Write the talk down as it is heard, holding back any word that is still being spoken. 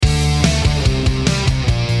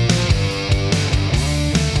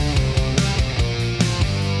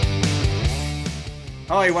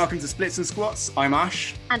Hi, welcome to Splits and Squats. I'm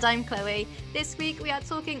Ash. And I'm Chloe. This week we are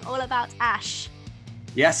talking all about Ash.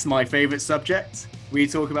 Yes, my favourite subject. We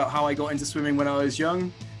talk about how I got into swimming when I was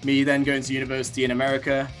young, me then going to university in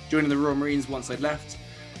America, joining the Royal Marines once I'd left,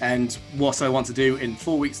 and what I want to do in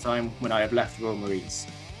 4 weeks' time when I have left the Royal Marines.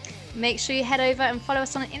 Make sure you head over and follow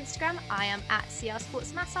us on Instagram. I am at CR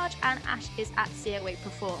Sports Massage and Ash is at CR Wake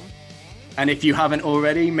Perform. And if you haven't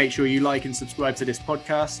already, make sure you like and subscribe to this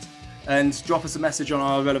podcast and drop us a message on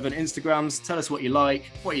our relevant Instagrams. Tell us what you like,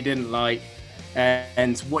 what you didn't like,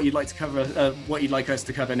 and what you'd like to cover, what you'd like us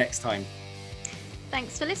to cover next time.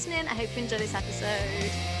 Thanks for listening. I hope you enjoy this episode.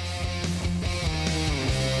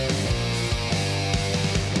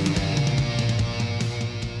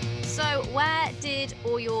 So, where did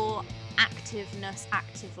all your active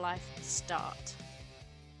life start?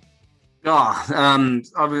 I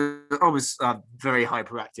was a very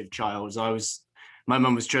hyperactive child. My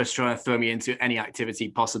mum was just trying to throw me into any activity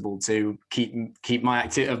possible to keep my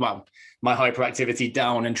hyperactivity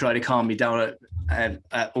down and try to calm me down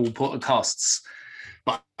at all costs.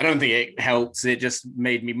 But I don't think it helped. It just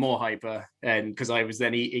made me more hyper, and because I was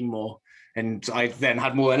then eating more, and I then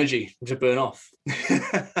had more energy to burn off.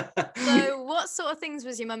 So, what sort of things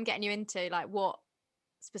was your mum getting you into? Like, what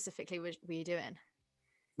specifically were you doing?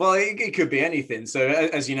 Well, it could be anything. So,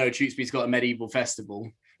 as you know, Tewkesbury's got a medieval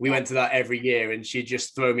festival. We went to that every year, and she'd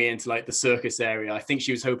just throw me into like the circus area. I think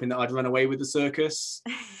she was hoping that I'd run away with the circus,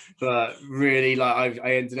 but really, like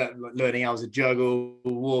I ended up learning how to juggle,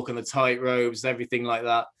 walk on the tight ropes, everything like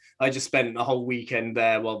that. I just spent a whole weekend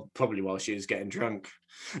there. Well, probably while she was getting drunk.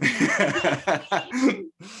 So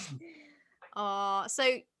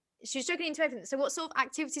she was juggling into everything. So what sort of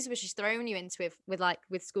activities was she throwing you into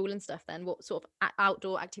with school and stuff then? What sort of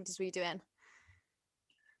outdoor activities were you doing?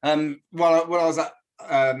 While I was at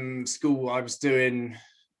school, I was doing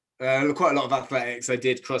quite a lot of athletics. I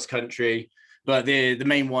did cross country, but the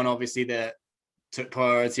main one obviously that took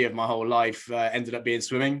priority of my whole life ended up being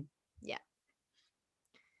swimming. Yeah.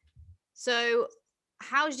 So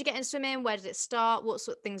how did you get into swimming? Where did it start? What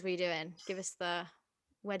sort of things were you doing? Give us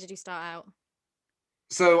where did you start out?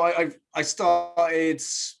 So I started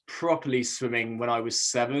properly swimming when I was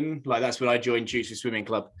 7. Like that's when I joined Tewkesbury Swimming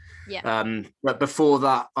Club. Yeah. But before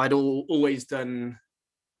that, I'd always done,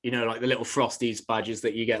 like the little Frosties badges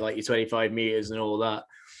that you get, like your 25 meters and all that.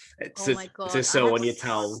 Oh my God. To sew on your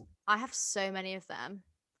towel. I have so many of them.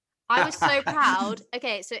 I was so proud.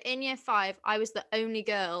 Okay, so in year 5, I was the only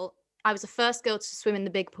girl. I was the first girl to swim in the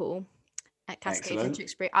big pool at Cascade in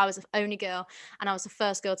Tewkesbury. I was the only girl, and I was the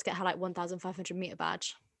first girl to get her 1,500 meter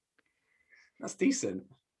badge. That's decent.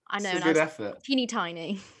 I know. It's a good effort. Teeny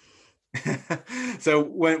tiny. So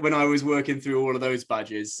when I was working through all of those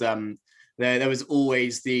badges, there was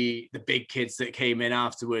always the big kids that came in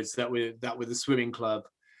afterwards that were the swimming club,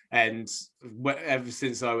 and ever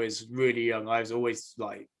since I was really young, I was always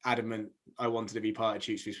like adamant I wanted to be part of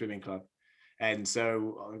Tewkesbury Swimming Club. And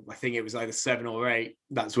so I think it was either 7 or 8.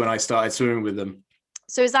 That's when I started swimming with them.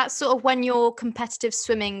 So is that sort of when your competitive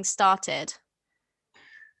swimming started?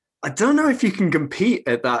 I don't know if you can compete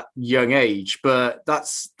at that young age, but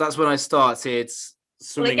that's when I started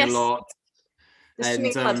swimming a lot. The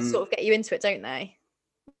swimming clubs sort of get you into it, don't they?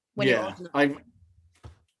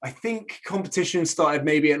 I think competition started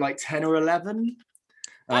maybe at 10 or 11.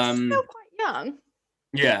 That's still quite young.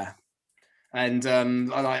 Yeah. And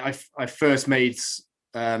I first made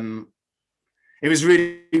it was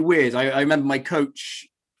really weird. I remember my coach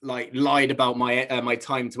lied about my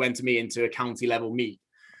time to enter me into a county level meet,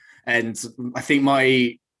 and I think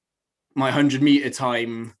my 100 meter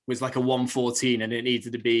time was a 1:14, and it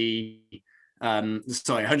needed to be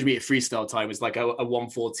 100 meter freestyle time was a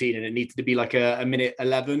 1:14, and it needed to be a minute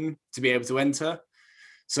 11 to be able to enter.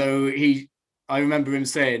 So I remember him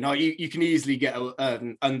saying, "No, you can easily get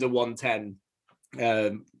under 1:10,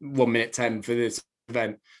 1 minute 10 for this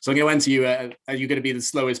event. So I'm going to enter you. You're going to be the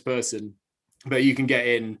slowest person, but you can get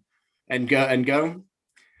in and go."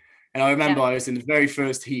 And I remember I was in the very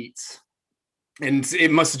first heat, and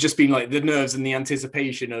it must have just been the nerves and the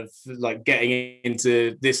anticipation of getting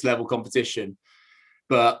into this level competition.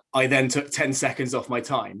 But I then took 10 seconds off my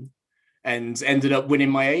time and ended up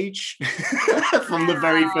winning my age from the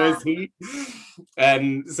very first heat.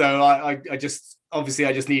 And so I just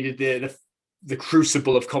needed the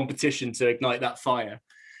crucible of competition to ignite that fire.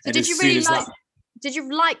 So did you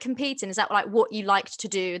like competing? Is that what you liked to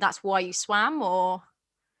do? That's why you swam, or?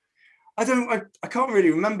 I can't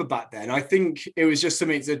really remember back then. I think it was just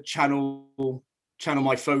something to channel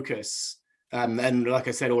my focus. And like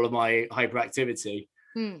I said, all of my hyperactivity.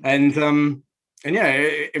 And and yeah,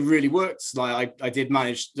 it really works. Like I did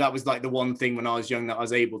manage. That was like the one thing when I was young that I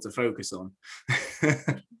was able to focus on.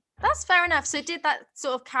 That's fair enough. So did that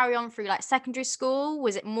sort of carry on through like secondary school?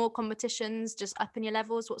 Was it more competitions, just up in your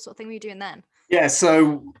levels? What sort of thing were you doing then? Yeah,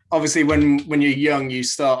 so obviously when you're young, you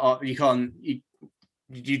start up,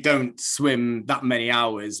 you don't swim that many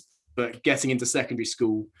hours, but getting into secondary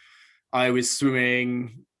school, I was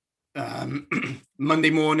swimming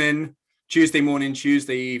Monday morning, Tuesday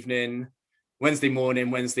evening, Wednesday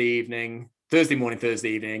morning, Wednesday evening, Thursday morning,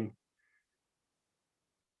 Thursday evening,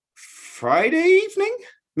 Friday evening,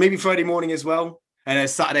 maybe Friday morning as well. And a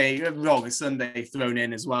Saturday, wrong, a Sunday thrown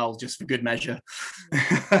in as well, just for good measure.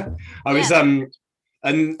 I was and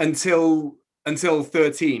until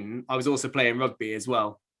 13, I was also playing rugby as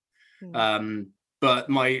well. But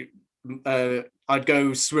my I'd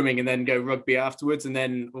go swimming and then go rugby afterwards. And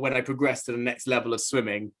then when I progressed to the next level of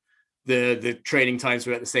swimming, the training times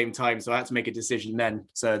were at the same time. So I had to make a decision then.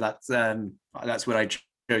 So that's when I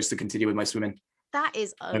chose to continue with my swimming. That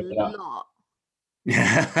is a lot.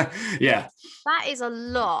 Yeah. Yeah. That is a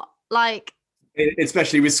lot. Like,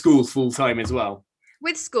 especially with school full time as well.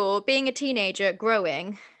 With school, being a teenager,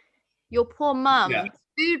 growing, your poor mum,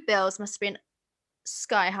 food bills must have been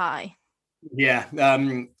sky high. Yeah.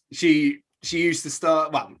 She used to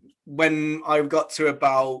start, well, when I got to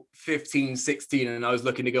about 15, 16, and I was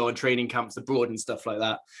looking to go on training camps abroad and stuff like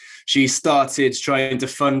that, she started trying to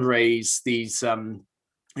fundraise these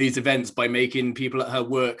events by making people at her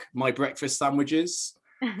work my breakfast sandwiches.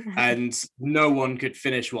 And no one could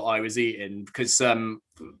finish what I was eating, because I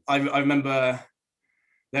remember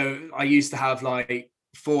I used to have like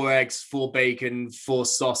 4 eggs, 4 bacon, 4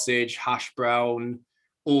 sausage, hash brown,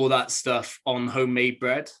 all that stuff on homemade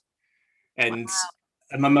bread. And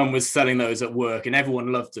my mum was selling those at work and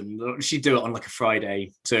everyone loved them. She'd do it on like a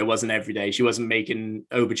Friday, so it wasn't every day. She wasn't making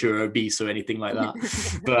overture obese or anything like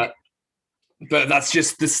that. But that's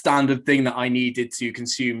just the standard thing that I needed to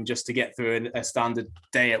consume just to get through a standard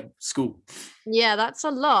day at school. Yeah, that's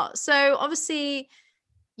a lot. So obviously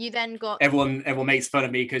you then got... Everyone makes fun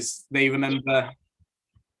of me because they remember...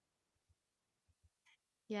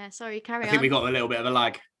 Yeah, sorry, carry on. I think we got a little bit of a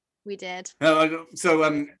lag. We did.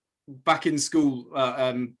 So back in school,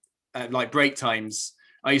 at like break times,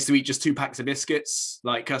 I used to eat just 2 packs of biscuits,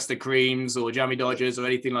 like custard creams or jammy dodgers or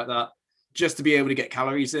anything like that, just to be able to get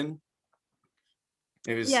calories in.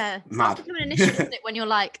 It was mad. It's becoming an issue, isn't it, when you're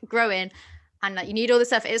like growing and like you need all this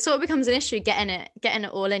stuff. It sort of becomes an issue getting it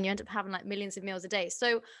all in. You end up having like millions of meals a day.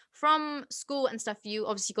 So from school and stuff, you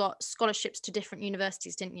obviously got scholarships to different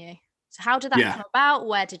universities, didn't you? So how did that come about?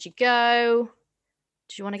 Where did you go?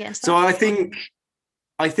 Did you want to get into that? So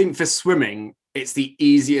I think for swimming, it's the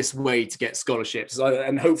easiest way to get scholarships.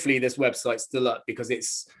 And hopefully this website's still up, because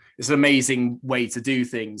it's an amazing way to do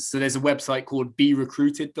things. So there's a website called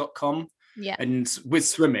berecruited.com. Yeah. And with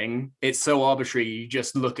swimming, it's so arbitrary. You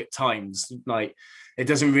just look at times. Like, it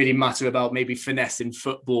doesn't really matter about maybe finesse in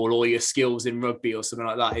football or your skills in rugby or something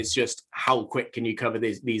like that. It's just how quick can you cover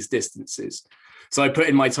these distances. So I put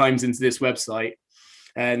in my times into this website,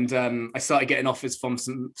 and I started getting offers from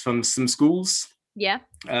some schools. Yeah.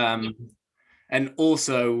 And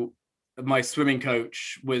also my swimming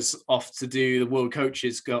coach was off to do the World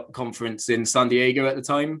Coaches Conference in San Diego at the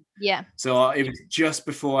time. Yeah. So it was just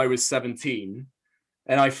before I was 17,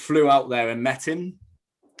 and I flew out there and met him.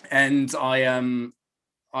 And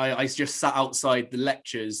I just sat outside the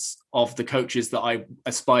lectures of the coaches that I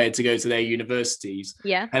aspired to go to their universities.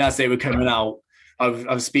 Yeah. And as they were coming out, I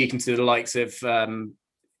was speaking to the likes of,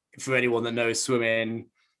 for anyone that knows swimming,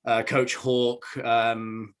 Coach Hawk,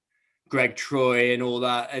 Greg Troy and all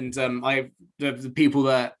that. And the people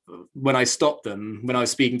that, when I stopped them, when I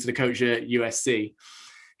was speaking to the coach at USC,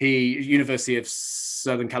 University of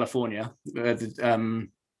Southern California,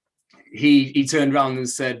 he turned around and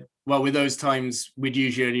said, well, with those times, we'd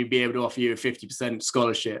usually only be able to offer you a 50%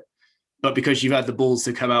 scholarship. But because you've had the balls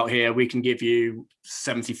to come out here, we can give you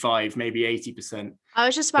 75, maybe 80%. I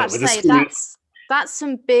was just about to say, that's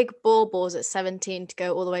some big balls at 17 to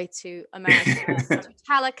go all the way to America. To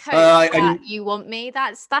tell a coach that you want me.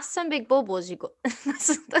 That's some big balls you got.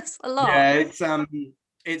 that's a lot. Yeah,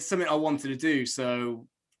 it's something I wanted to do. So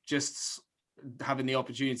just having the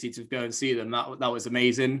opportunity to go and see them, that was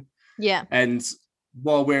amazing. Yeah. And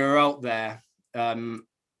while we were out there,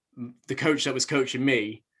 the coach that was coaching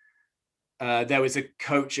me, there was a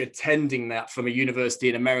coach attending that from a university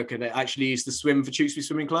in America that actually used to swim for Tewkesbury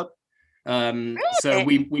Swimming Club. Really? So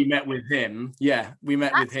we met with him. Yeah, we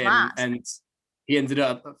met with him, and he ended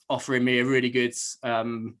up offering me a really good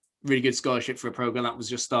scholarship for a program that was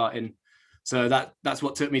just starting. So that's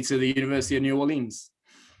what took me to the University of New Orleans.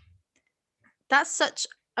 That's such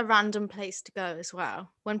a random place to go as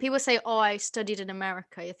well. When people say, "Oh, I studied in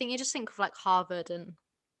America," you just think of like Harvard and.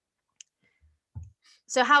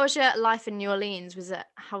 So, how was your life in New Orleans?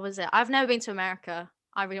 How was it? I've never been to America.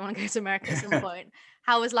 I really want to go to America at some point.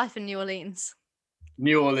 How was life in New Orleans?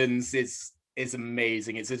 New Orleans is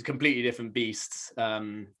amazing. It's a completely different beast.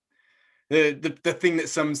 The thing that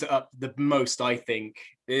sums it up the most, I think,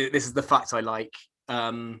 this is the fact I like.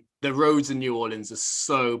 The roads in New Orleans are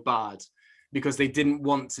so bad because they didn't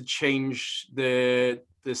want to change the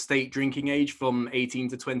state drinking age from 18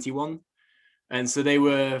 to 21. And so they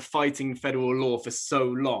were fighting federal law for so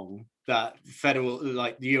long that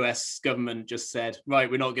the US government just said, right,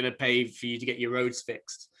 we're not going to pay for you to get your roads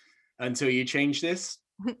fixed until you change this.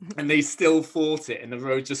 And they still fought it, and the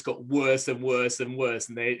road just got worse and worse and worse.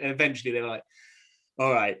 And they were like,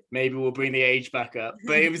 all right, maybe we'll bring the age back up.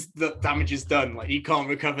 But it was, the damage is done. Like, you can't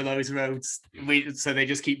recover those roads. So they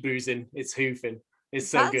just keep boozing. It's hoofing. It's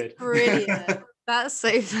so That's good. Brilliant. That's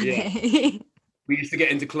so funny. Yeah. We used to get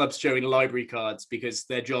into clubs showing library cards because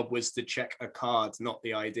their job was to check a card, not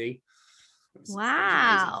the ID.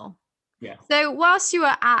 Wow. Yeah. So whilst you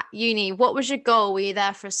were at uni, what was your goal? Were you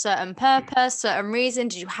there for a certain purpose, certain reason?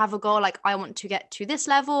 Did you have a goal like, I want to get to this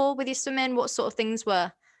level with your swimming? What sort of things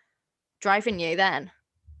were driving you then?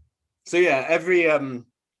 So yeah, I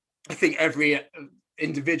think every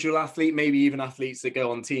individual athlete, maybe even athletes that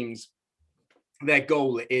go on teams, their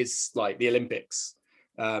goal is like the Olympics.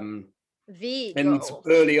 And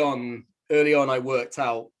early on, I worked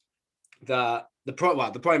out that the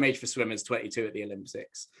prime age for swimmers is 22 at the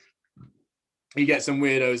Olympics. You get some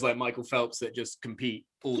weirdos like Michael Phelps that just compete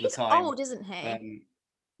all the time. He's old, isn't he?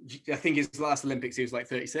 I think his last Olympics he was like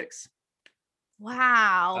 36.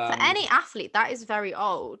 Wow. For any athlete, that is very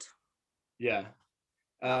old. Yeah.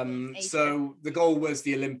 So the goal was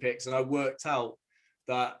the Olympics, and I worked out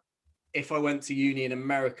that if I went to uni in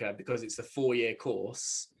America, because it's a 4-year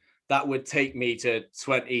course, that would take me to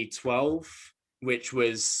 2012, which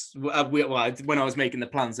was, when I was making the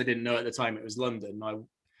plans, I didn't know at the time it was London. I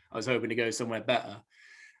was hoping to go somewhere better.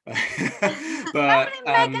 But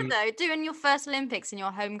mega though, doing your first Olympics in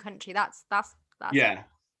your home country, that's yeah.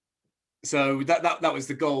 So that was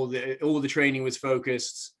the goal. That all the training was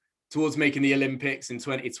focused towards making the Olympics in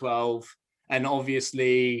 2012, and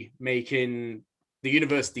obviously making the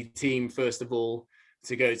university team first of all,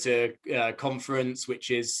 to go to conference,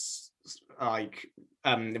 which is like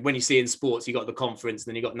when you see in sports, you got the conference,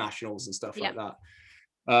 then you got nationals and stuff like that.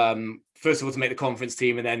 First of all, to make the conference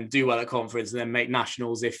team, and then do well at conference, and then make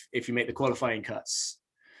nationals if you make the qualifying cuts.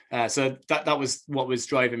 So that was what was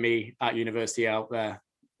driving me at university out there.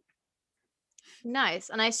 Nice.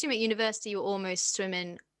 And I assume at university you were almost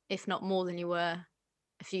swimming, if not more than you were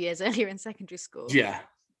a few years earlier in secondary school. Yeah.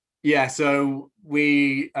 So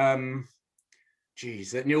we at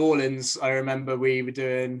New Orleans, I remember we were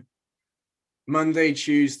doing Monday,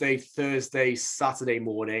 Tuesday, Thursday, Saturday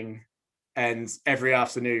morning, and every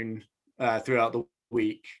afternoon throughout the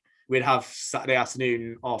week. We'd have Saturday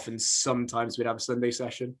afternoon off, and sometimes we'd have a Sunday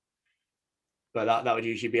session. But that would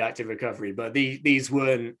usually be active recovery. But these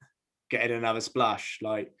weren't getting another splash.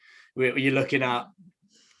 Like, you're looking at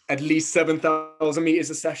least 7,000 meters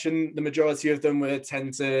a session. The majority of them were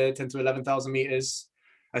 10 to 11,000 meters.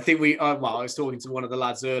 I think I was talking to one of the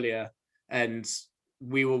lads earlier, and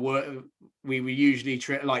we were usually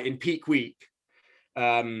like in peak week,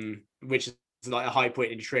 which is like a high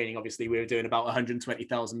point in training. Obviously, we were doing about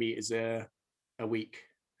 120,000 meters a week.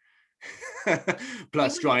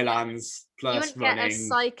 Plus dry lands, plus you wouldn't running. Get a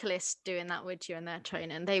cyclist doing that, would you, in their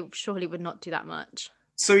training? They surely would not do that much.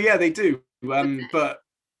 So yeah, they do. But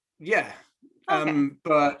yeah,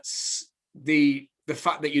 but the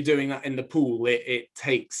fact that you're doing that in the pool, it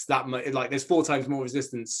takes that much. Like, there's 4 times more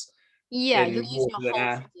resistance. Yeah, you're using your whole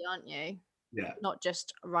body, aren't you? Yeah, not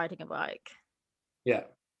just riding a bike. Yeah,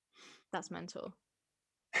 that's mental.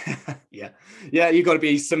 yeah, you got to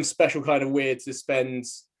be some special kind of weird to spend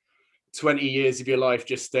 20 years of your life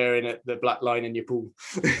just staring at the black line in your pool.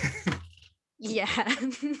 Yeah.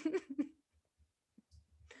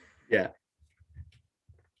 Yeah.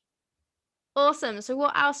 Awesome. So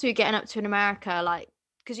what else are you getting up to in America? Like,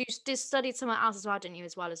 because you did studied somewhere else as well, didn't you,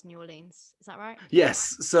 as well as New Orleans? Is that right?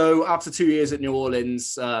 Yes. So after 2 years at New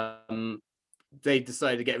Orleans, they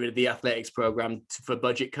decided to get rid of the athletics program for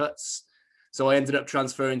budget cuts. So I ended up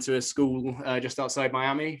transferring to a school just outside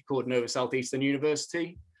Miami called Nova Southeastern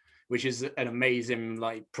University, which is an amazing,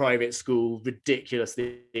 like, private school,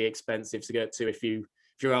 ridiculously expensive to get to if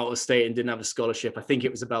you're out of state and didn't have a scholarship. I think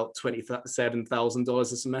it was about $27,000 a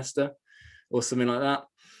semester or something like that.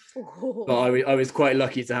 But I was quite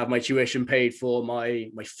lucky to have my tuition paid for, my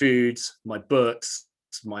food, my books,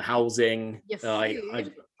 my housing. Your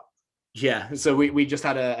food. Yeah, so we just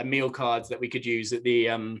had a meal cards that we could use at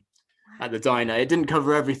the diner. It didn't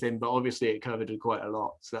cover everything, but obviously it covered quite a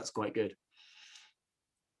lot, so that's quite good.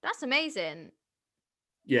 That's amazing.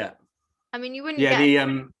 Yeah. I mean, you wouldn't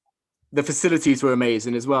get the facilities were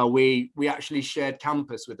amazing as well. We actually shared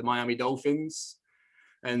campus with the Miami Dolphins,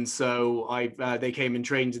 and so they came and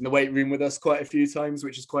trained in the weight room with us quite a few times,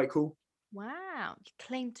 which is quite cool. Wow, you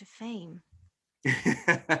claim to fame.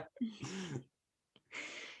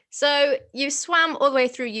 So you swam all the way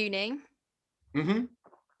through uni. Mm-hmm.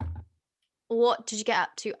 What did you get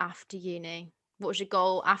up to after uni? What was your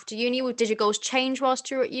goal after uni? Did your goals change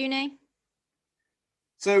whilst you were at uni?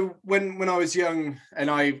 So when I was young,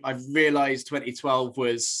 and I realized 2012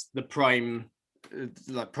 was the prime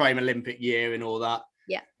Olympic year and all that.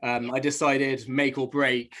 Yeah. I decided, make or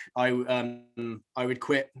break, I would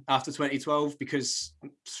quit after 2012 because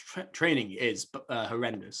training is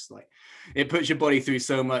horrendous. Like, it puts your body through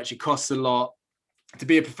so much. It costs a lot to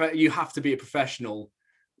be you have to be a professional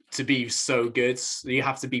to be so good. You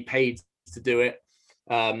have to be paid to do it.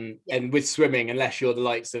 And with swimming, unless you're the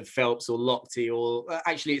likes of Phelps or Lochte, or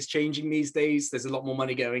actually it's changing these days, there's a lot more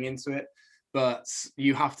money going into it, but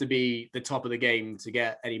you have to be the top of the game to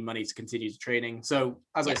get any money to continue to training. So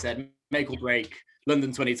as I said, make or break, London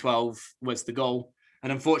 2012 was the goal,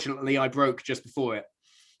 and unfortunately I broke just before it.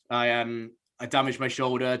 I damaged my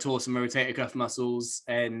shoulder, tore some rotator cuff muscles,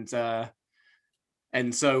 and so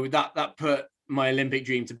that put my Olympic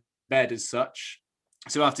dream to bed as such.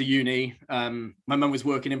 So after uni, my mum was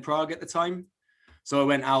working in Prague at the time, so I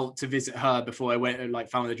went out to visit her before I went and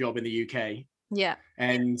found a job in the UK. Yeah.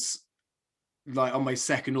 And on my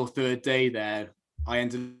second or third day there, I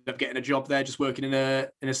ended up getting a job there, just working in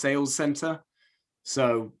a sales center.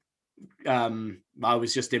 So I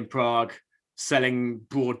was just in Prague selling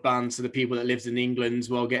broadband to the people that lived in England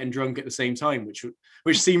while getting drunk at the same time, which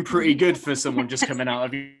seemed pretty good for someone just coming out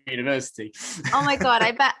of university. Oh my God,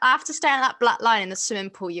 I bet after staying at that black line in the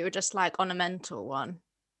swimming pool, you were just on a mental one.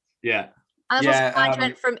 Yeah. And that's also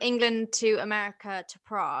went from England to America to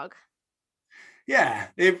Prague. Yeah,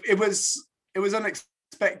 it was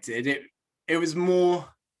unexpected. It was more,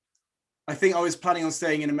 I think I was planning on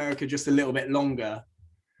staying in America just a little bit longer.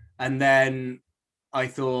 And then I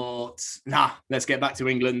thought, let's get back to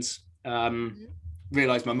England.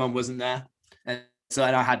 Realized my mum wasn't there. And so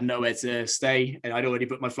I had nowhere to stay, and I'd already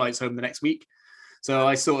booked my flights home the next week. So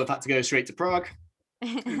I sort of had to go straight to Prague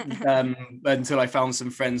until I found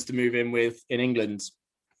some friends to move in with in England.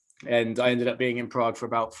 And I ended up being in Prague for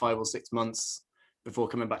about 5 or 6 months before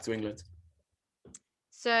coming back to England.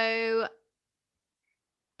 So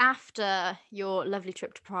after your lovely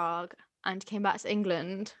trip to Prague and came back to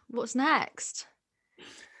England, what's next?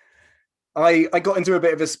 I got into a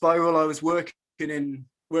bit of a spiral. I was working in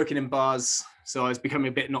bars, so I was becoming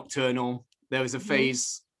a bit nocturnal. There was a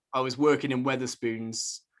phase I was working in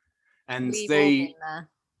Wetherspoons, and they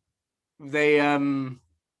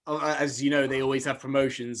as you know, they always have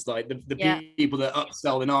promotions, like the people that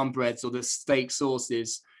upsell the naan breads or the steak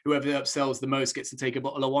sauces, whoever upsells the most gets to take a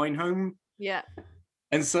bottle of wine home. Yeah.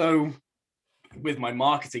 And so with my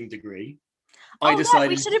marketing degree, I decided...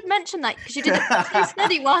 we should have mentioned that, because you did a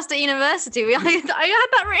study whilst at university. I had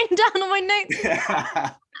that written down on my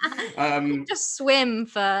notes. Just swim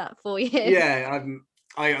for 4 years. Yeah,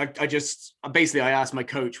 I just basically I asked my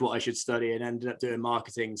coach what I should study and ended up doing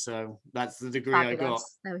marketing. So that's the degree I got.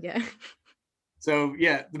 There we go. So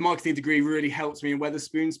yeah, the marketing degree really helped me in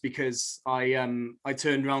Wetherspoons, because I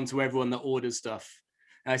turned around to everyone that orders stuff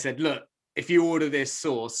and I said, look, if you order this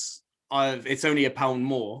sauce, it's only £1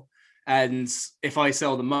 more. And if I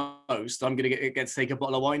sell the most, I'm going to get to take a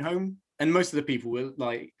bottle of wine home. And most of the people were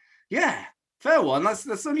like, yeah, fair one.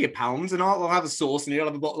 That's only £1, and I'll have a sauce and you'll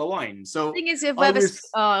have a bottle of wine. So the thing is, with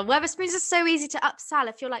Wetherspoons is so easy to upsell.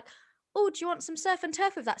 If you're like, oh, do you want some surf and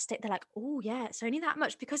turf with that steak? They're like, oh yeah, it's only that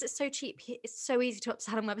much, because it's so cheap. It's so easy to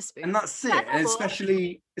upsell on Wetherspoons. And that's it. And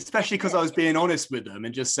especially because I was being honest with them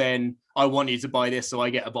and just saying, I want you to buy this so I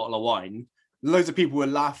get a bottle of wine. Loads of people were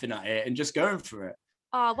laughing at it and just going for it.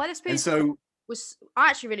 Oh, Wetherspoons. And so I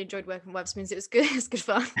actually really enjoyed working with Wetherspoons. It was good. It was good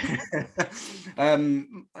fun.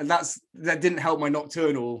 And that didn't help my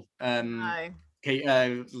nocturnal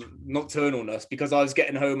nocturnalness, because I was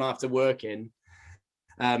getting home after working,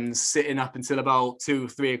 sitting up until about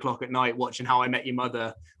 2-3 o'clock at night watching How I Met Your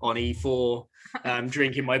Mother on E4,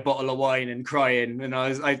 drinking my bottle of wine and crying. And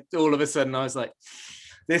I all of a sudden I was like,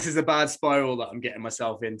 this is a bad spiral that I'm getting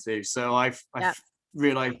myself into. So I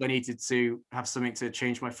realized I needed to have something to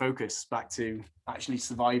change my focus back to actually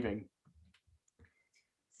surviving.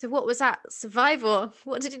 So what was that? Survival?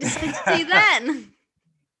 What did you decide to do then?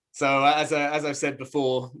 So as I've said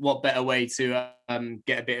before, what better way to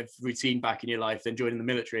get a bit of routine back in your life than joining the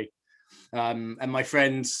military? And my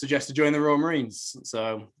friend suggested join the Royal Marines.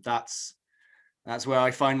 So that's where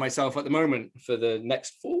I find myself at the moment for the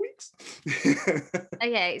next 4 weeks.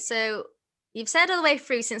 Okay, so you've said all the way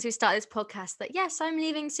through since we started this podcast that yes, I'm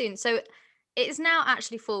leaving soon. So it's now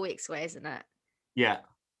actually 4 weeks away, isn't it? Yeah.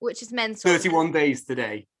 Which is mental. 31 days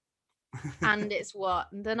today. And it's what,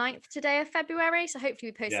 the 9th today of February? So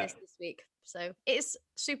hopefully we post this week. So it's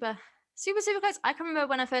super close. I can remember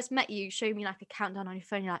when I first met you, showed me like a countdown on your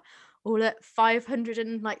phone. You're like, oh, look,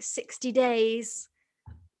 560 days.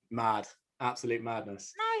 Mad. Absolute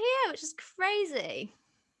madness. Now here, which is crazy.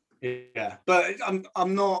 Yeah, but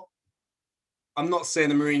I'm not saying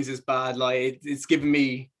the Marines is bad. Like it's given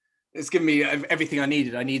me everything I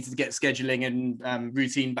needed. I needed to get scheduling and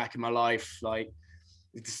routine back in my life. Like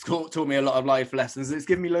it's taught me a lot of life lessons. It's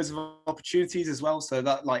given me loads of opportunities as well. So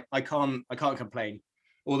that like I can't complain.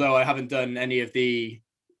 Although I haven't done any of the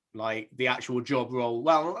actual job role.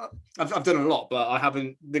 Well, I've done a lot, but I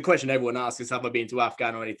haven't. The question everyone asks is, have I been to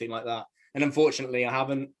Afghan or anything like that? And unfortunately, I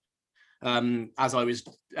haven't. As I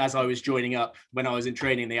was joining up, when I was in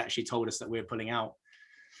training, they actually told us that we were pulling out,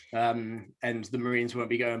 and the Marines won't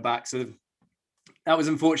be going back. So that was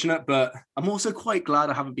unfortunate, but I'm also quite glad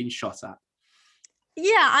I haven't been shot at.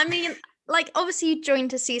 Yeah, I mean, like obviously you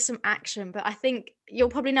joined to see some action, but I think you're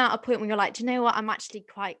probably now at a point where you're like, do you know what? I'm actually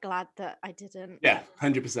quite glad that I didn't. Yeah,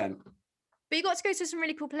 100%. But you got to go to some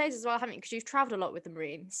really cool places as well, haven't you? Because you've traveled a lot with the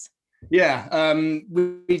Marines. Yeah,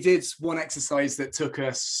 we did one exercise that took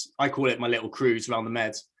us, I call it my little cruise around the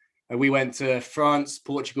Med. We went to France,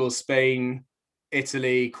 Portugal, Spain,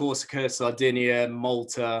 Italy, Corsica, Sardinia,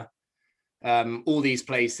 Malta, all these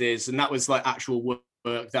places. And that was like actual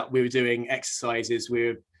work that we were doing, exercises.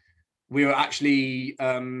 We were actually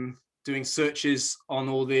doing searches on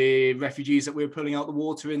all the refugees that we were pulling out the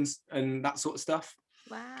water and that sort of stuff.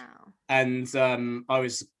 Wow. And I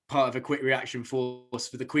was part of a quick reaction force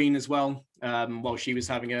for the Queen as well, while she was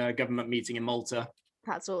having a government meeting in Malta.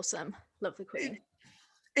 That's awesome. Love the Queen.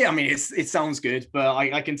 Yeah, I mean, it sounds good, but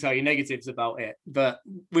I can tell you negatives about it, but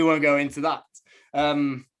we won't go into that.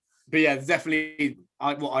 But yeah, definitely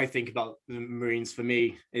what I think about the Marines for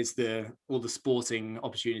me is all the sporting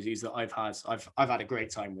opportunities that I've had. I've had a great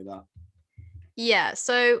time with that. Yeah,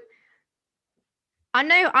 so I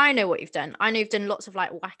know what you've done. I know you've done lots of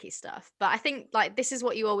like wacky stuff, but I think like this is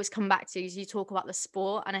what you always come back to is you talk about the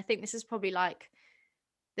sport. And I think this is probably like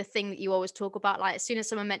the thing that you always talk about. Like as soon as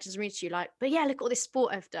someone mentions Marines to you, like, but yeah, look at all this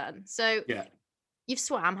sport I've done. So yeah, you've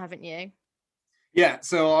swam, haven't you? Yeah.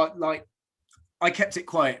 So I kept it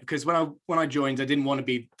quiet because when I joined, I didn't want to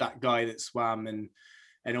be that guy that swam and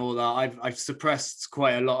all that. I've suppressed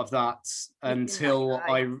quite a lot of that until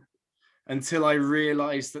I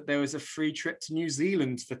realized that there was a free trip to New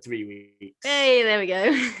Zealand for 3 weeks. Hey, there we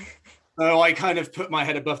go. So I kind of put my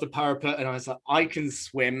head above the parapet and I was like, I can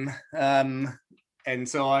swim. And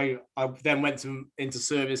so I then went into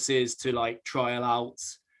services to like trial out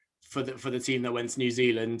for the team that went to New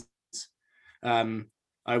Zealand.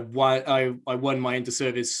 I won my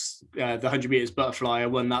inter-service, the 100 meters butterfly. I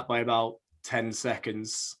won that by about 10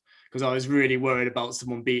 seconds. Because I was really worried about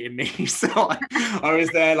someone beating me. So I was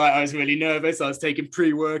there, like I was really nervous. I was taking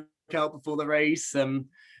pre-workout before the race. And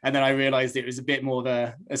then I realized it was a bit more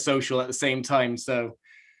of a social at the same time. So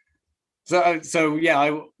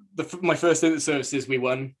yeah, my first services we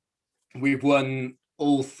won. We've won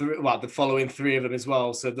all three, well, the following 3 of them as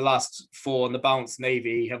well. So the last 4 on the bounce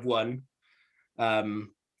Navy have won. The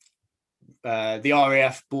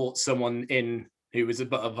RAF brought someone in who was a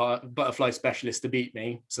butterfly specialist to beat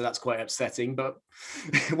me. So that's quite upsetting, but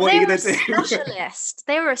what are you going to do? Specialist.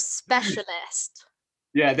 They were a specialist.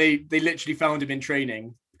 Yeah, they literally found him in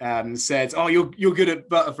training, said, oh, you're good at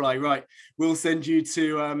butterfly, right? We'll send you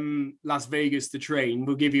to Las Vegas to train.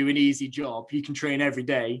 We'll give you an easy job. You can train every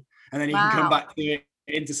day. And then you can come back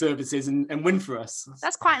into services and win for us.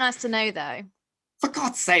 That's quite nice to know, though. For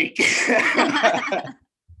God's sake.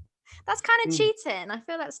 That's kind of cheating. I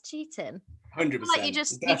feel that's cheating. 100%. Like you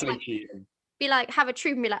just definitely cheating. Be like, have a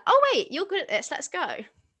troop and be like, oh wait, you're good at this. Let's go.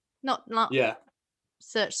 Not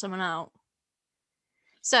search someone out.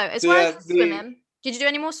 So as well as swimming, did you do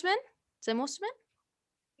any more swimming? Is there more swimming?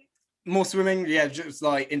 More swimming, yeah, just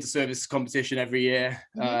like inter-service competition every year.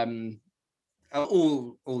 Mm-hmm.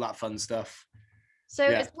 All that fun stuff. So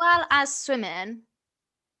as well as swimming,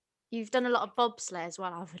 you've done a lot of bobsleigh as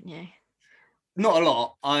well, haven't you? Not a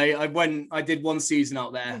lot. I did one season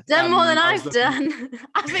out there. You've done more than I've looking, done.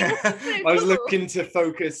 I think that's so I cool. was looking to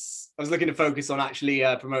focus on actually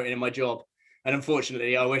promoting in my job, and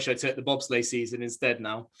unfortunately, I wish I took the bobsleigh season instead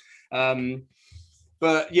now.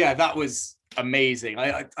 But yeah, that was amazing.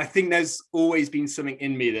 I think there's always been something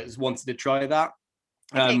in me that has wanted to try that.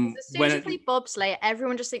 Okay, because as soon as you play bobsleigh,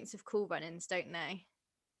 everyone just thinks of Cool Runnings, don't they?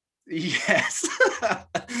 Yes.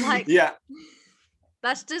 Like, yeah.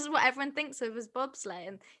 That's just what everyone thinks of as bobsleigh.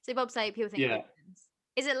 And so bobsleigh, people think, Yeah.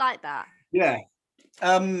 Is it like that? Yeah.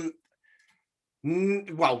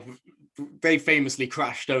 Well, they famously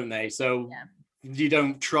crash, don't they? So you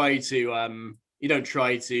don't try to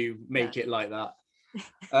make it like that.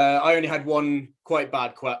 I only had one quite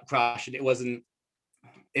bad crash, and it wasn't,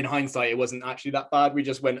 in hindsight, it wasn't actually that bad. We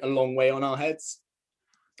just went a long way on our heads,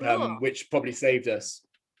 which probably saved us.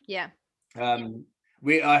 Yeah. I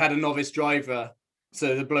had a novice driver,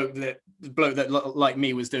 so the bloke that like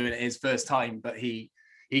me was doing it his first time, but he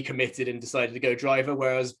committed and decided to go driver,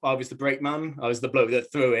 whereas I was the brake man. I was the bloke that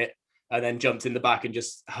threw it and then jumped in the back and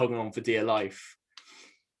just hung on for dear life.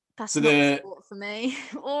 That's so not sport for me.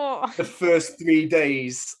 The first 3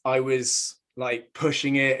 days I was like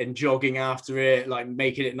pushing it and jogging after it, like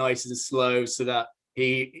making it nice and slow so that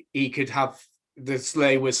he could have, the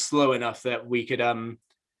sleigh was slow enough that we could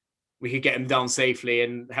get him down safely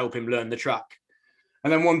and help him learn the track.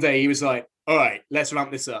 And then one day he was like, all right, let's ramp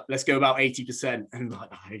this up. Let's go about 80%. And like,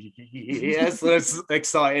 yes, I was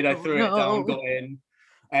excited. I threw it down, got in.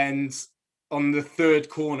 And on the third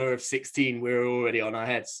corner of 16, we were already on our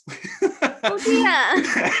heads. Oh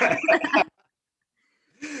dear.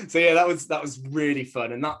 So yeah, that was really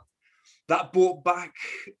fun. And that brought back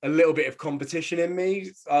a little bit of competition in me.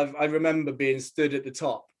 I remember being stood at the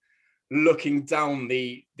top, looking down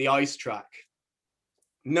the ice track,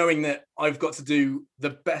 knowing that I've got to do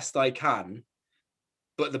the best I can,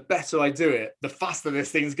 but the better I do it, the faster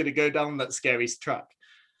this thing's going to go down that scary track.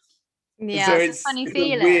 Yeah, so it's a funny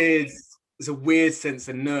feeling. It's a weird sense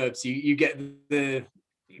of nerves. You get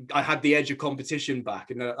I had the edge of competition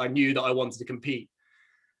back, and I knew that I wanted to compete,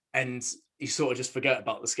 and you sort of just forget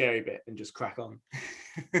about the scary bit and just crack on.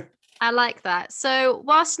 I like that. So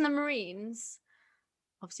whilst in the Marines,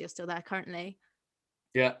 obviously you're still there currently.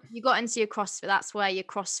 Yeah. You got into your CrossFit. That's where your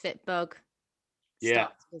CrossFit bug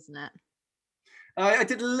starts, isn't it? I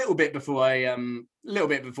did a little bit before I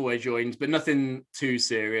joined, but nothing too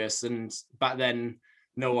serious. And back then,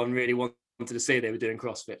 no one really wanted to say they were doing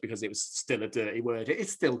CrossFit because it was still a dirty word. It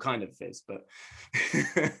still kind of is, but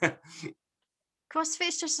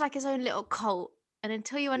CrossFit's just like its own little cult, and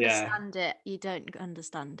until you understand it, you don't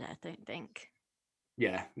understand it, I don't think.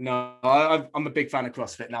 Yeah, no, I'm a big fan of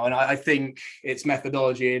CrossFit now, and I think its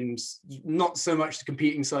methodology, and not so much the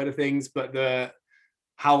competing side of things, but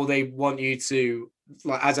how they want you to,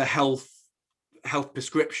 like, as a health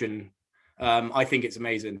prescription. I think it's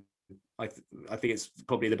amazing. I think it's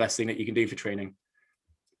probably the best thing that you can do for training.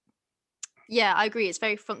 Yeah, I agree. It's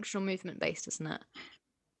very functional movement based, isn't it?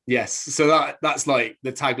 Yes, so that's like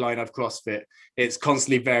the tagline of CrossFit. It's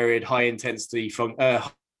constantly varied, high intensity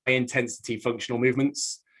functional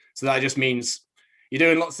movements. So that just means you're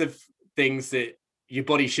doing lots of things that your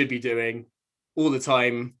body should be doing all the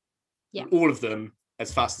time, all of them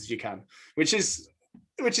as fast as you can, which is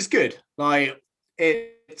good. Like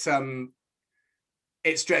it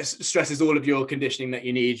stresses all of your conditioning that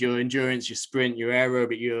you need, your endurance, your sprint, your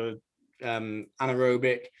aerobic, your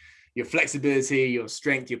anaerobic, your flexibility, your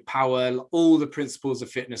strength, your power, all the principles of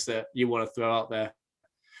fitness that you want to throw out there. I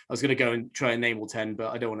was going to go and try and name all 10,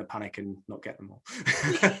 but I don't want to panic and not get them all.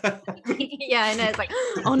 Yeah, I know. It's like,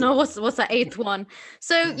 oh no, what's that 8th one?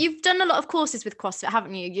 So you've done a lot of courses with CrossFit,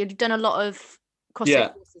 haven't you? You've done a lot of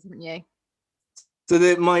CrossFit courses, haven't you? So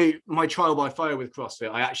my trial by fire with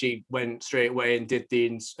CrossFit, I actually went straight away and did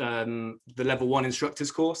the level 1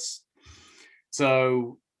 instructors course.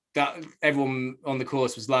 So that everyone on the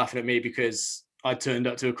course was laughing at me because I turned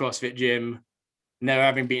up to a CrossFit gym, never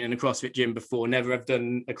having been in a CrossFit gym before, never have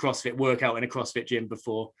done a CrossFit workout in a CrossFit gym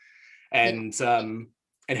before. And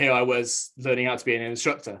here I was learning how to be an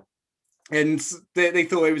instructor. And they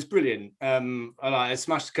thought it was brilliant. I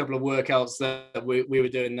smashed a couple of workouts that we were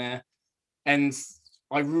doing there. And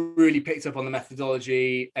I really picked up on the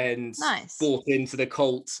methodology and bought into the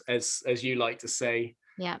cult, as you like to say.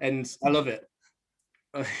 Yeah. And I love it.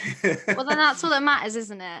 Well, then that's all that matters,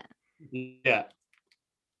 isn't it? Yeah.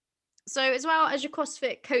 So as well as your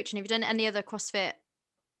CrossFit coaching, have you done any other CrossFit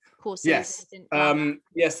courses? Yes.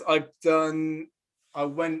 Yes, I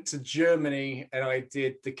went to Germany and I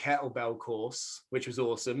did the kettlebell course, which was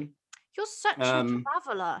awesome. You're such a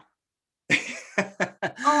traveler.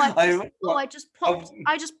 I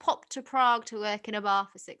just popped to Prague to work in a bar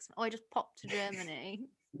for 6 months. Oh, I just popped to Germany.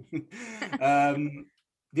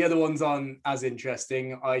 The other ones aren't as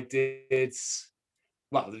interesting. I did,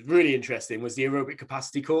 well, really interesting was the aerobic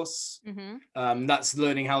capacity course. Mm-hmm. That's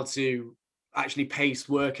learning how to actually pace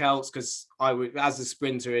workouts, because I would, as a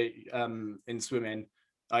sprinter in swimming,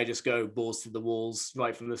 I just go balls to the walls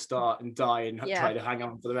right from the start and die and try to hang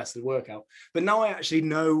on for the rest of the workout. But now I actually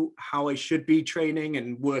know how I should be training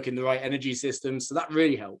and working the right energy system. So that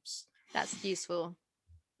really helps. That's useful.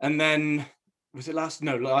 And then last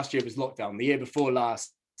year was lockdown. The year before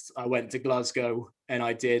last, I went to Glasgow and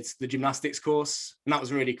I did the gymnastics course. And that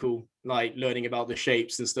was really cool. Like learning about the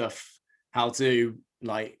shapes and stuff, how to,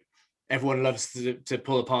 like, everyone loves to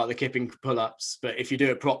pull apart the kipping pull-ups, but if you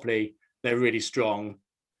do it properly, they're really strong.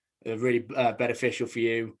 They're really beneficial for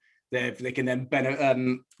you. They can then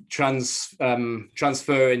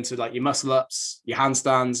transfer into like your muscle ups, your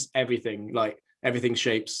handstands, everything, like everything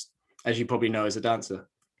shapes, as you probably know as a dancer.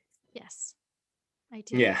 Yes, I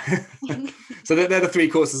do. Yeah. So they're the 3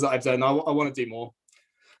 courses that I've done. I want to do more.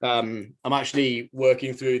 I'm actually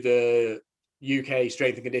working through the UK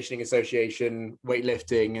Strength and Conditioning Association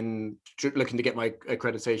weightlifting and looking to get my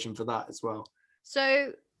accreditation for that as well.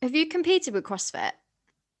 So have you competed with CrossFit?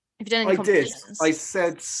 Have you done any competitions? I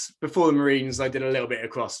said before the Marines, I did a little bit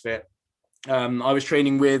of CrossFit. I was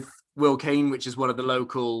training with Will Kane, which is one of the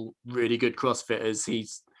local really good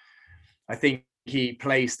CrossFitters. I think he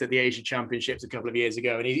placed at the Asia Championships a couple of years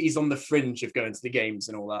ago, and he's on the fringe of going to the games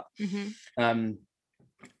and all that. Mm-hmm.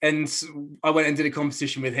 And I went and did a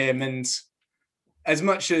competition with him, and as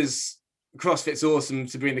much as CrossFit's awesome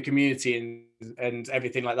to bring the community and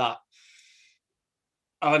everything like that,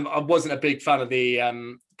 I wasn't a big fan of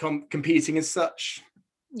the competing as such.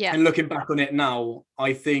 Yeah. And looking back on it now,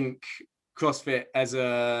 I think CrossFit as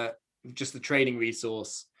just a training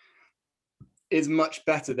resource is much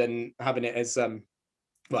better than having it as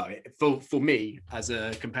for me as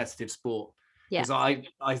a competitive sport. Yeah. Because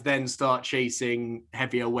I then start chasing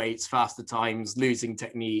heavier weights, faster times, losing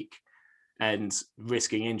technique, and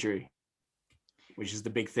risking injury, which is the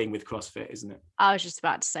big thing with CrossFit, isn't it? I was just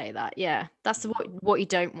about to say that. Yeah, that's what you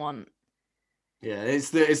don't want. Yeah, it's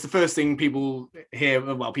the first thing people hear.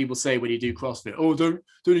 Well, people say when you do CrossFit, oh, don't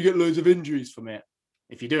you get loads of injuries from it?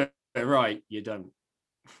 If you do it right, you don't.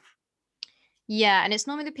 Yeah, and it's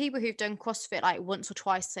normally the people who've done CrossFit like once or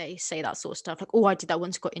twice say that sort of stuff. Like, oh, I did that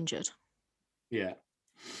once, got injured. Yeah.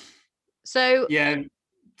 So yeah.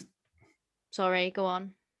 Sorry, go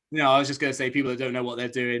on. No, I was just going to say, people that don't know what they're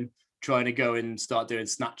doing, trying to go and start doing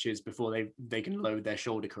snatches before they can load their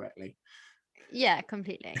shoulder correctly. Yeah,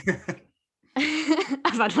 completely.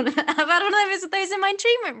 I've had one of those in my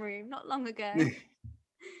treatment room not long ago.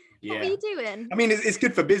 Yeah. What were you doing? I mean, it's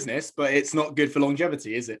good for business, but it's not good for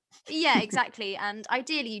longevity, is it? Yeah, exactly. And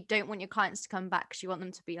ideally, you don't want your clients to come back because you want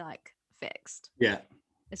them to be like fixed. Yeah.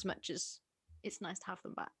 As much as it's nice to have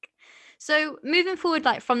them back. So moving forward,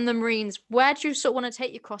 like from the Marines, where do you sort of want to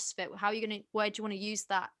take your CrossFit? Where do you want to use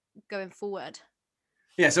that going forward?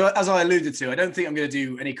 Yeah, so as I alluded to, I don't think I'm going to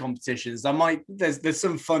do any competitions. There's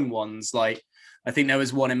some fun ones. Like, I think there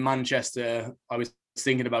was one in Manchester I was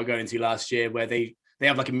thinking about going to last year where they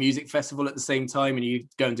have like a music festival at the same time and you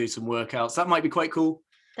go and do some workouts. That might be quite cool.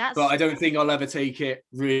 But I don't think I'll ever take it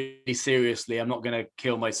really seriously. I'm not going to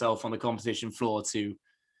kill myself on the competition floor I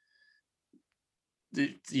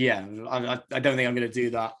don't think I'm going to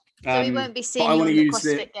do that. So we won't be seeing you on the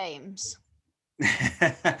CrossFit Games?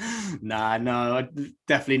 No,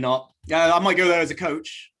 definitely not. I might go there as a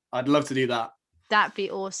coach. I'd love to do that. That'd be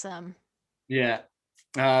awesome. Yeah.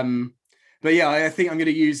 But yeah, I think I'm going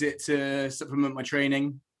to use it to supplement my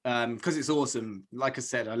training because it's awesome. Like I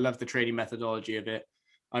said, I love the training methodology of it.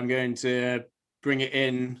 I'm going to bring it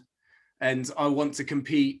in, and I want to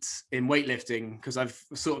compete in weightlifting because I've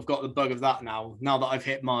sort of got the bug of that now that I've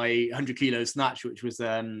hit my 100 kilo snatch, which was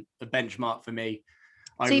a benchmark for me.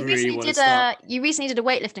 So you recently did a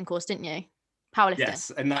weightlifting course, didn't you? Powerlifting.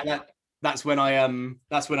 Yes, and that's when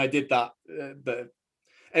I did that.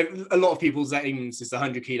 A lot of people's aims is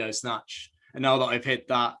 100 kilo snatch, and now that I've hit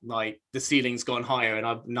that, like the ceiling's gone higher, and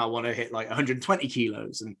I now want to hit like 120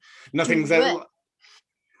 kilos, and nothing's there.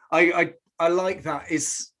 I like that.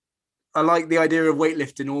 I like the idea of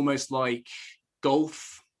weightlifting almost like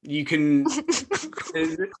golf. You can.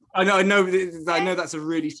 I know that's a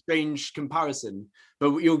really strange comparison,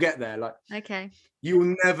 but you'll get there. Like, okay,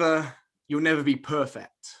 you'll never be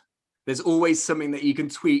perfect. There's always something that you can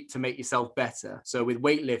tweak to make yourself better. So with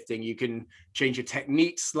weightlifting, you can change your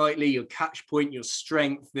technique slightly, your catch point, your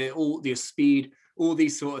strength, your speed. All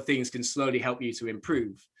these sort of things can slowly help you to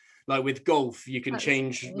improve. Like with golf, you can That's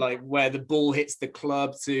change cool. like where the ball hits the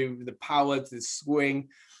club to the power to the swing.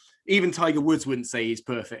 Even Tiger Woods wouldn't say he's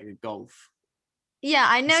perfect at golf. Yeah,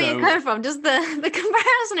 I know where you're So coming from. Just the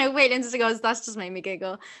comparison of weightlifting to goals, that's just made me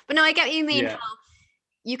giggle. But no, I get what you mean. yeah. How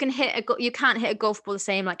you can you can't hit a golf ball the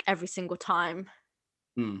same like every single time.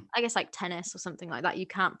 I guess like tennis or something like that, you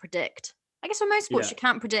can't predict. I guess for most sports, Yeah. you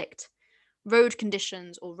can't predict road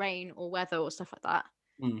conditions or rain or weather or stuff like that.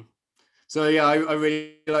 So yeah, I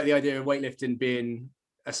really like the idea of weightlifting being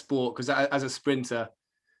a sport, because as a sprinter,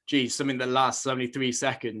 geez, something that lasts only 3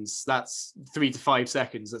 seconds, that's 3 to 5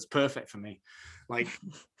 seconds. That's perfect for me. Like,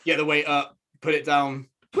 get the weight up, put it down,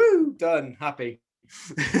 woo, done, happy.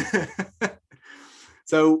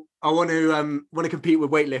 So I want to compete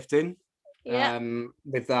with weightlifting. Yeah.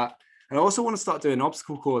 With that. And I also want to start doing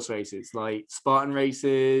obstacle course races, like Spartan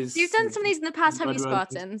races. You've done some of these in the past, haven't you, runs.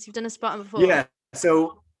 Spartans? You've done a Spartan before. Yeah.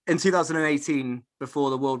 So in 2018, before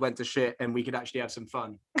the world went to shit and we could actually have some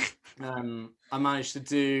fun, I managed to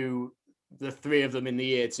do the 3 of them in the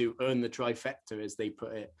year to earn the trifecta, as they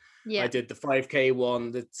put it. Yeah. I did the 5K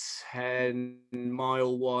one, the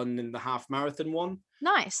 10-mile one, and the half marathon one.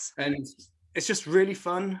 Nice. And it's just really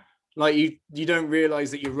fun. Like you don't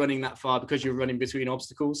realize that you're running that far because you're running between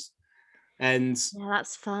obstacles. And yeah,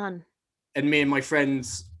 that's fun. And me and my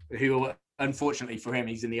friends, who unfortunately for him,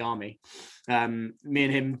 he's in the army, me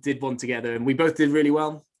and him did one together, and we both did really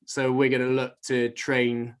well. So we're going to look to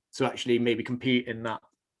train to actually maybe compete in that.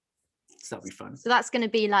 So that'll be fun. So that's going to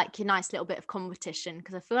be like your nice little bit of competition,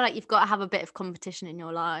 because I feel like you've got to have a bit of competition in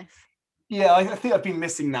your life. Yeah, I think I've been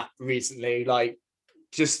missing that recently. Like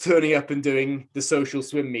just turning up and doing the social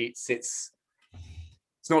swim meets, it's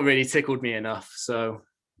not really tickled me enough. So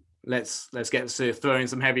let's get to throwing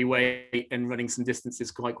some heavy weight and running some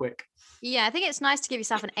distances quite quick. Yeah, I think it's nice to give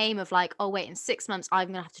yourself an aim of like, oh wait, in 6 months I'm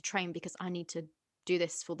gonna have to train because I need to do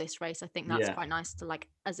this for this race. I think that's quite nice to like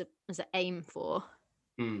as an aim for.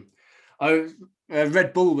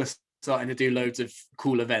 Red Bull was starting to do loads of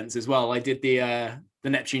cool events as well. I did the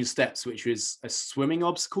Neptune Steps, which was a swimming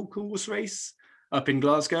obstacle course race up in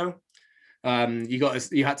Glasgow.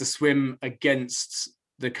 You had to swim against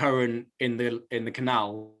the current in the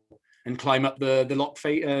canal and climb up the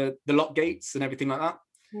lock gates and everything like that.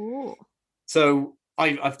 Ooh. So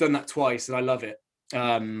I've done that twice and I love it.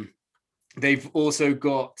 They've also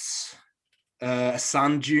got a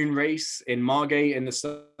sand dune race in Margate in the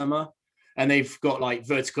summer, and they've got like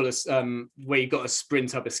vertical where you've got to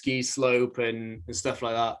sprint up a ski slope and stuff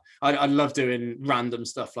like that. I love doing random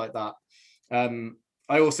stuff like that.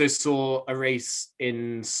 I also saw a race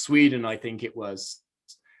in Sweden, I think it was,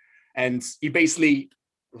 and you basically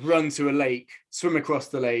run to a lake, swim across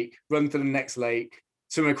the lake, run to the next lake,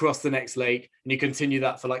 swim across the next lake, and you continue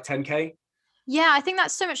that for like 10K. Yeah, I think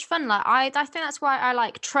that's so much fun. Like I think that's why I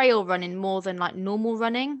like trail running more than like normal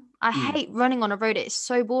running. I hate running on a road. It's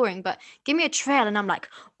so boring, but give me a trail and I'm like,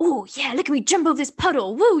 oh yeah, look at me jump over this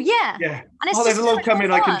puddle. Woo, yeah. Yeah. And it's there's a log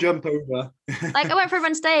coming, I can fun. jump over. Like I went for a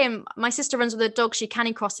run today and my sister runs with a dog. She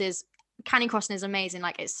canny crosses. Canny crossing is amazing.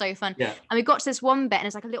 Like it's so fun. Yeah. And we got to this one bit and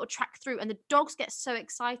it's like a little track through and the dogs get so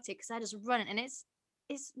excited because they're just running and it's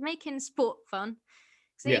making sport fun.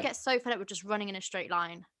 So you get so fed up with just running in a straight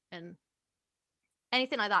line and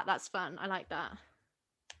anything like that. That's fun. I like that.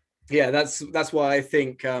 Yeah, that's why I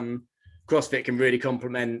think CrossFit can really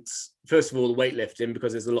complement, first of all, the weightlifting,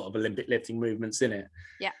 because there's a lot of Olympic lifting movements in it.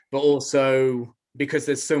 Yeah. But also because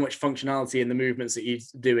there's so much functionality in the movements that you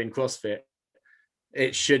do in CrossFit,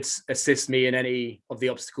 it should assist me in any of the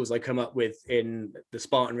obstacles I come up with in the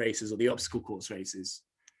Spartan races or the obstacle course races.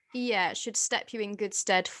 Yeah, it should step you in good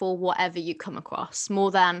stead for whatever you come across,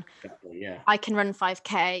 more than I can run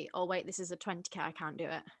 5K. Oh wait, this is a 20K. I can't do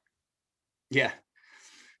it. Yeah.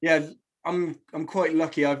 I'm quite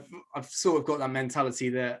lucky. I've sort of got that mentality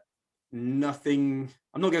that I'm not going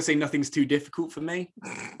to say nothing's too difficult for me,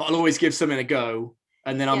 but I'll always give something a go,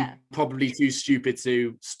 and then I'm probably too stupid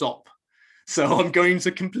to stop. So I'm going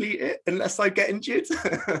to complete it unless I get injured.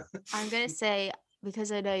 I'm going to say,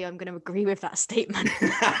 because I know you, I'm going to agree with that statement.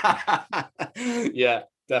 Yeah,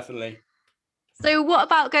 definitely. So what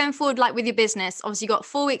about going forward, like with your business? Obviously, you've got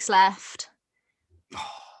 4 weeks left.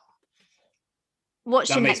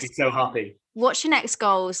 That makes me so happy. What's your next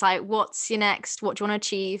goals? Like, what's your next? What do you want to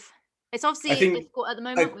achieve? It's obviously difficult at the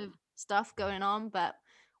moment with stuff going on, but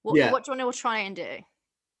what do you want to try and do?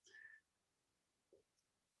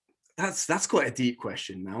 That's quite a deep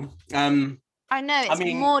question now. I know it's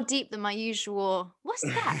more deep than my usual. What's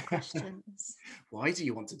that? Questions. Why do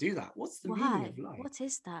you want to do that? What's the meaning of life? What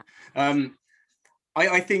is that?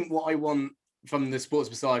 I think what I want from the sports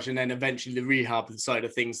massage and then eventually the rehab side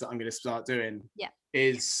of things that I'm going to start doing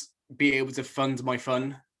is be able to fund my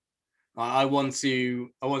fun. I want to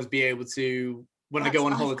be able to, when I go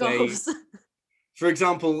on holiday, for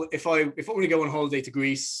example, if I want to go on holiday to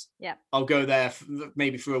Greece, I'll go there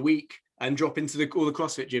maybe for a week and drop into all the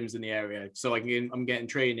CrossFit gyms in the area, so I'm getting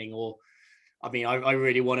training. Or I mean, I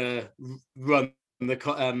really want to run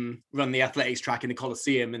the athletics track in the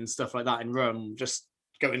Colosseum and stuff like that in Rome. Just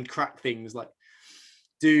go and crack things, like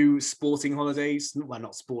do sporting holidays. Well,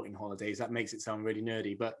 not sporting holidays, that makes it sound really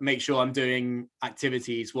nerdy, but make sure I'm doing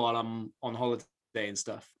activities while I'm on holiday and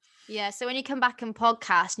stuff. Yeah, so when you come back and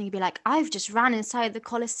podcast and you'd be like, I've just ran inside the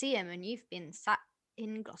Colosseum and you've been sat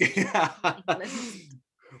in Gloucester.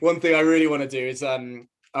 One thing I really want to do is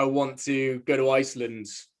I want to go to Iceland.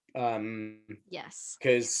 Yes,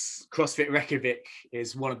 because CrossFit Reykjavik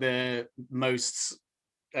is one of the most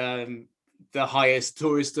the highest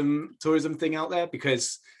tourism thing out there,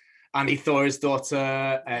 because Andy Thor's daughter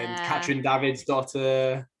and Katrin David's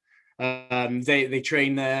daughter, they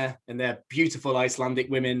train there, and they're beautiful Icelandic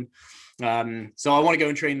women. So I want to go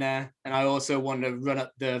and train there, and I also want to run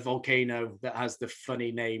up the volcano that has the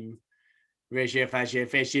funny name. Yeah,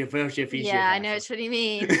 I know it's what you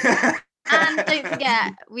mean. And don't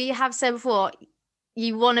forget, we have said before,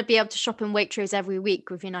 you want to be able to shop in Waitrose every week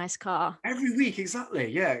with your nice car. Every week,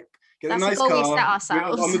 exactly. Yeah. Get That's a nice the goal car, we set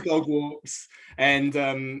ourselves. on the dog walks, and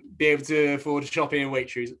be able to afford shopping in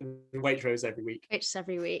Waitrose every week. Waitrose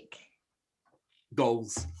every week.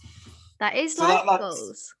 Goals. That is life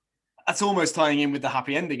goals. That's almost tying in with the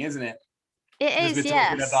happy ending, isn't it? It is,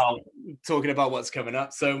 yes. Talking about what's coming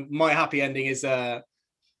up. So my happy ending is a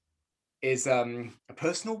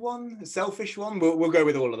personal one, a selfish one. We'll go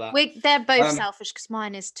with all of that. They're both selfish, because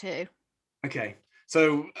mine is too. Okay.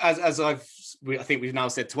 So as I think we've now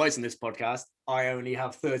said twice in this podcast, I only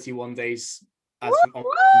have 31 days as on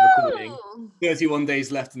recording. 31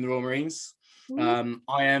 days left in the Royal Marines.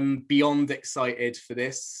 I am beyond excited for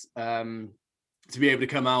this, to be able to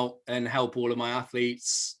come out and help all of my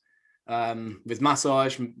athletes with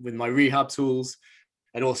massage, with my rehab tools,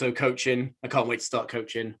 and also coaching. I can't wait to start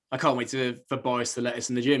coaching. I can't wait for Boris to let us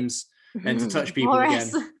in the gyms and to touch people again.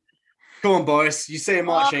 Come on, Boris. You say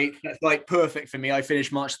March 8th. That's like perfect for me. I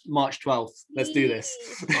finish March 12th. Let's do this.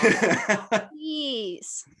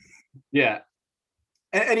 Please. Yeah.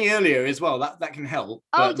 Any earlier as well. That can help.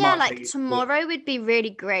 Oh yeah, like tomorrow would be really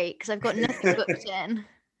great, because I've got nothing booked in.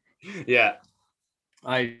 Yeah.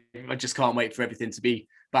 I just can't wait for everything to be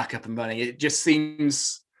back up and running. It just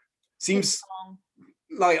seems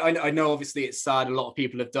like, I know obviously it's sad. A lot of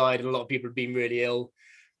people have died and a lot of people have been really ill.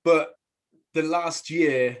 But the last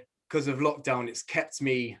year, because of lockdown, it's kept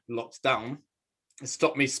me locked down. It's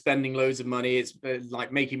stopped me spending loads of money. It's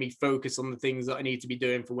like making me focus on the things that I need to be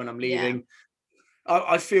doing for when I'm leaving. Yeah.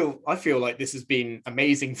 I feel like this has been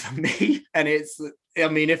amazing for me. And if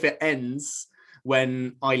it ends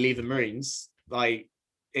when I leave the Marines, like,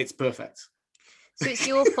 it's perfect. So it's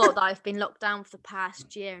your fault that I've been locked down for the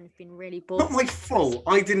past year and have been really bored. Not my fault.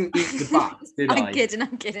 I didn't eat the bat, did I? I'm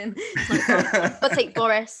kidding. But take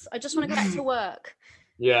Boris. I just want to go back to work.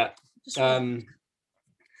 Yeah. So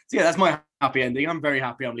yeah, that's my happy ending. I'm very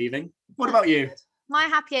happy I'm leaving. What about you? My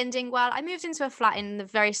happy ending, well, I moved into a flat in the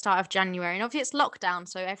very start of January, and obviously it's lockdown,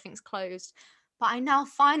 so everything's closed. But I now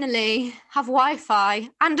finally have Wi-Fi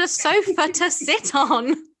and a sofa to sit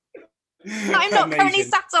on. I'm not currently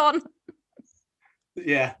sat on.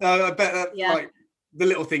 Yeah, I bet like the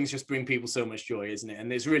little things just bring people so much joy, isn't it?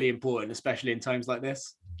 And it's really important, especially in times like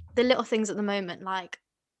this. The little things at the moment, like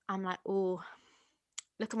I'm like, oh,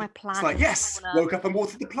 look at my plant. It's like, yes, woke up and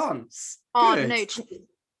watered the plants. Oh, good. no.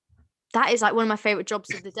 That is like one of my favorite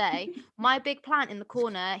jobs of the day. My big plant in the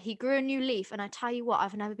corner, he grew a new leaf, and I tell you what,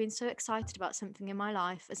 I've never been so excited about something in my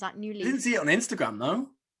life as that new leaf. I didn't see it on Instagram though.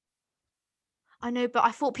 I know, but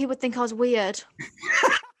I thought people would think I was weird.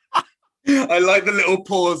 I like the little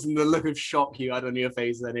pause and the look of shock you had on your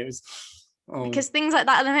face then. It was because things like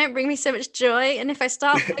that at the moment bring me so much joy, and if I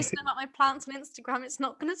start posting about my plants on Instagram, it's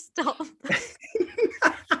not going to stop.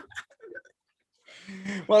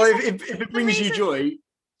 Well, if it brings you joy,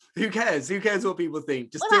 who cares? Who cares what people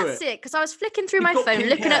think? Just do it. That's it. Because I was flicking through my phone,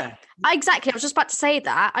 looking at. Exactly. I was just about to say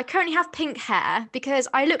that. I currently have pink hair because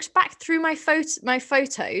I looked back through my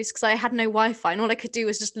photos because I had no Wi-Fi and all I could do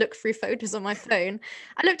was just look through photos on my phone.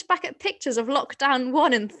 I looked back at pictures of lockdown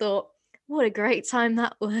 1 and thought, what a great time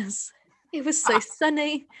that was. It was so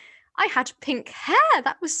sunny. I had pink hair.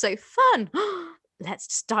 That was so fun. Let's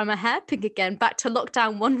just dye my hair pink again. Back to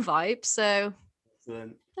lockdown 1 vibe. So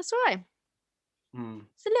that's all right.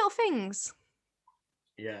 It's the little things.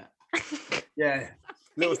 Yeah. Yeah.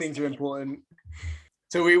 Little things are important.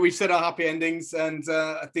 So we've said our happy endings, and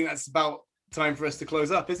I think that's about time for us to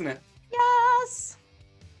close up, isn't it? Yes.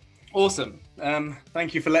 Awesome.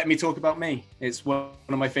 Thank you for letting me talk about me. It's one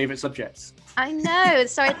of my favorite subjects. I know.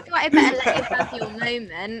 So I thought I better let you have your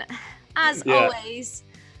moment. As always,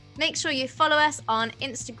 make sure you follow us on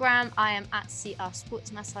Instagram. I am at CR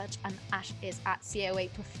Sports Massage and Ash is at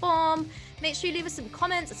CO8 Perform. Make sure you leave us some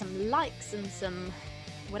comments and some likes and some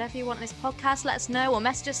whatever you want in this podcast. Let us know, or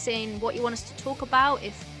message us saying what you want us to talk about.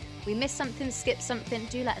 If we missed something, skip something,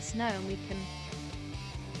 do let us know and we can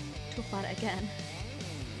talk about it again.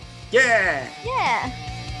 Yeah.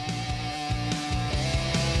 Yeah.